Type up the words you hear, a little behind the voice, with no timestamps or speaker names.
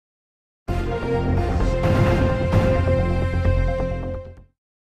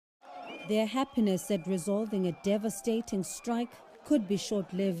Their happiness at resolving a devastating strike could be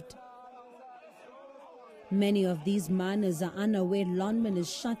short-lived. Many of these miners are unaware Lonmin is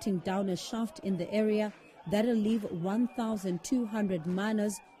shutting down a shaft in the area that'll leave 1,200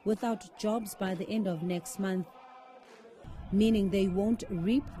 miners without jobs by the end of next month, meaning they won't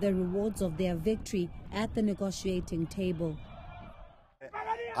reap the rewards of their victory at the negotiating table.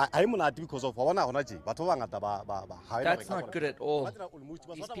 That's not good at all.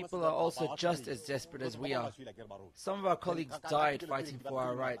 These people are also just as desperate as we are. Some of our colleagues died fighting for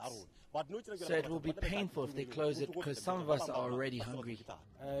our rights. So it will be painful if they close it because some of us are already hungry.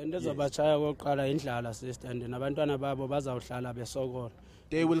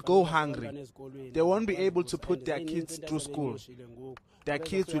 They will go hungry. They won't be able to put their kids through school. Their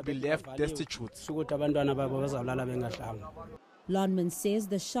kids will be left destitute. Lonmin says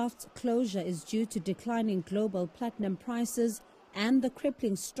the shaft's closure is due to declining global platinum prices and the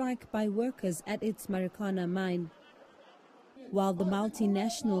crippling strike by workers at its Marikana mine. While the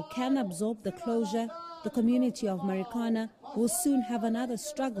multinational can absorb the closure, the community of Marikana will soon have another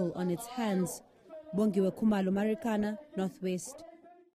struggle on its hands. Bongiwe Khumalo, Marikana, Northwest.